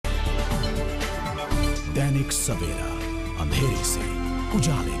दैनिक सवेरा, अंधेरे से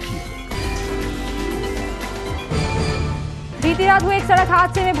उजाले की ओर। बीती रात हुए एक सड़क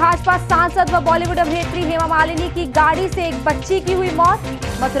हादसे में भाजपा सांसद व बॉलीवुड अभिनेत्री हेमा मालिनी की गाड़ी से एक बच्ची की हुई मौत।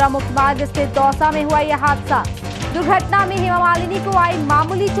 मथुरा मुख्य मार्ग स्थित दौसा में हुआ यह हादसा। दुर्घटना में हेमा मालिनी को आई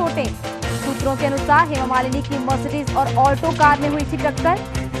मामूली चोटें। सूत्रों के अनुसार हेमा मालिनी की मर्सिडीज और ऑल्टो कार में हुई थी टक्कर।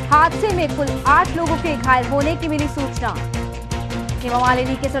 हादसे में कुल 8 लोगों के घायल होने की मिली सूचना। हेमा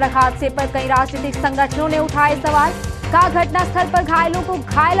मालिनी के सड़क हादसे पर कई राजनीतिक संगठनों ने उठाए सवाल। कहा, घटनास्थल पर घायलों को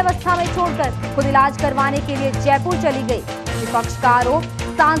घायल अवस्था में छोड़कर खुद इलाज करवाने के लिए जयपुर चली गई। विपक्ष का आरोप,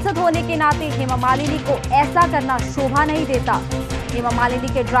 सांसद होने के नाते हेमा मालिनी को ऐसा करना शोभा नहीं देता। हेमा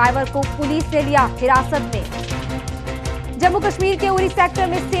मालिनी के ड्राइवर को पुलिस ने लिया हिरासत में। जम्मू कश्मीर के उरी सेक्टर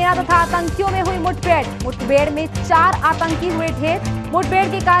में सेना तथा आतंकियों में हुई मुठभेड़ में 4 आतंकी हुए ढेर। मुठभेड़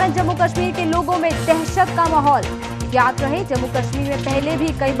के कारण जम्मू कश्मीर के लोगों में दहशत का माहौल। याद रहे, जम्मू कश्मीर में पहले भी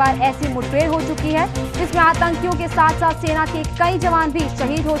कई बार ऐसी मुठभेड़ हो चुकी है, जिसमें आतंकियों के साथ साथ सेना के कई जवान भी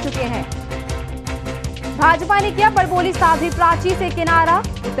शहीद हो चुके हैं। भाजपा ने किया बड़बोली साध्वी प्राची से किनारा।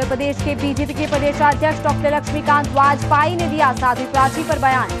 उत्तर प्रदेश के बीजेपी के प्रदेशाध्यक्ष डॉक्टर लक्ष्मीकांत वाजपेयी ने दिया साध्वी प्राची पर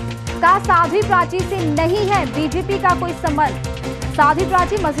बयान। कहा, साध्वी प्राची से नहीं है बीजेपी का कोई संबंध। साध्वी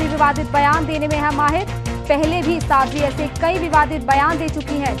प्राची मजहबी विवादित बयान देने में है माहिर। पहले भी साध्वी ऐसे कई विवादित बयान दे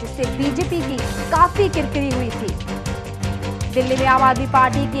चुकी है, जिससे बीजेपी की काफी किरकिरी हुई थी। दिल्ली में आम आदमी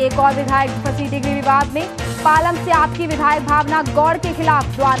पार्टी की एक और विधायक फंसी डिग्री विवाद में। पालम से आपकी विधायक भावना गौड़ के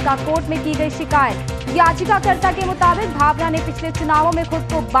खिलाफ द्वारका कोर्ट में की गई शिकायत। याचिकाकर्ता के मुताबिक भावना ने पिछले चुनावों में खुद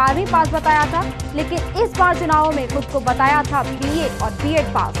को 12वीं पास बताया था, लेकिन इस बार चुनावों में खुद को बताया था BA और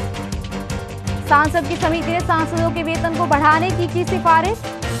B.Ed पास। सांसद की समिति ने सांसदों के वेतन को बढ़ाने की सिफारिश।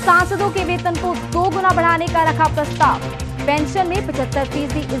 सांसदों के वेतन को 2 गुना बढ़ाने का रखा प्रस्ताव। पेंशन में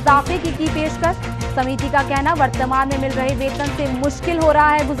 75% इजाफे की पेशकश। समिति का कहना, वर्तमान में मिल रहे वेतन से मुश्किल हो रहा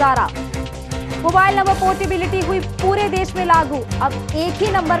है गुजारा। मोबाइल नंबर पोर्टेबिलिटी हुई पूरे देश में लागू। अब एक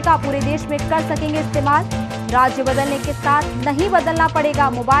ही नंबर का पूरे देश में कर सकेंगे इस्तेमाल। राज्य बदलने के साथ नहीं बदलना पड़ेगा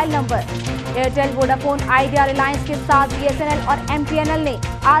mobile number. Airtel, Vodafone, idea, Reliance के साथ BSNL और MTNL ने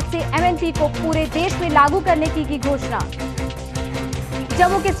आज से MNP को पूरे देश में लागू करने की घोषणा।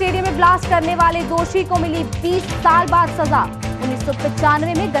 जम्मू के स्टेडियम में ब्लास्ट करने वाले दोषी को मिली 20 साल बाद सजा।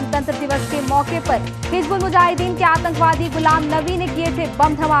 1995 में गणतंत्र दिवस के मौके पर हिजबुल मुजाहिदीन के आतंकवादी गुलाम नबी ने किए थे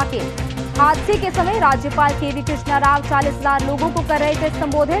बम धमाके। हादसे के समय राज्यपाल KV कृष्णा राव 40,000 लोगों को कर रहे थे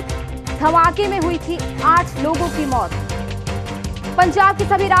संबोधित। धमाके में हुई थी 8 लोगों की मौत। पंजाब के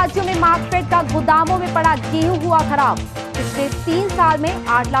सभी राज्यों में मार्कफेड का गोदामों में पड़ा गेहूं हुआ खराब। पिछले 3 साल में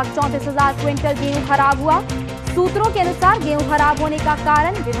 8,34,000 क्विंटल गेहूं खराब हुआ। सूत्रों के अनुसार गेहूं खराब होने का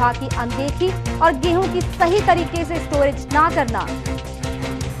कारण विभाग की अनदेखी और गेहूं की सही तरीके से स्टोरेज ना करना।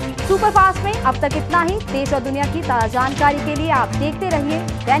 सुपरफास्ट में अब तक इतना ही। देश और दुनिया की ताजा जानकारी के लिए आप देखते रहिए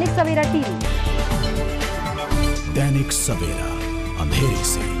दैनिक सवेरा TV। दैनिक सवेरा, अंधेरे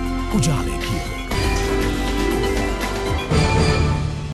से उजाले की ओर।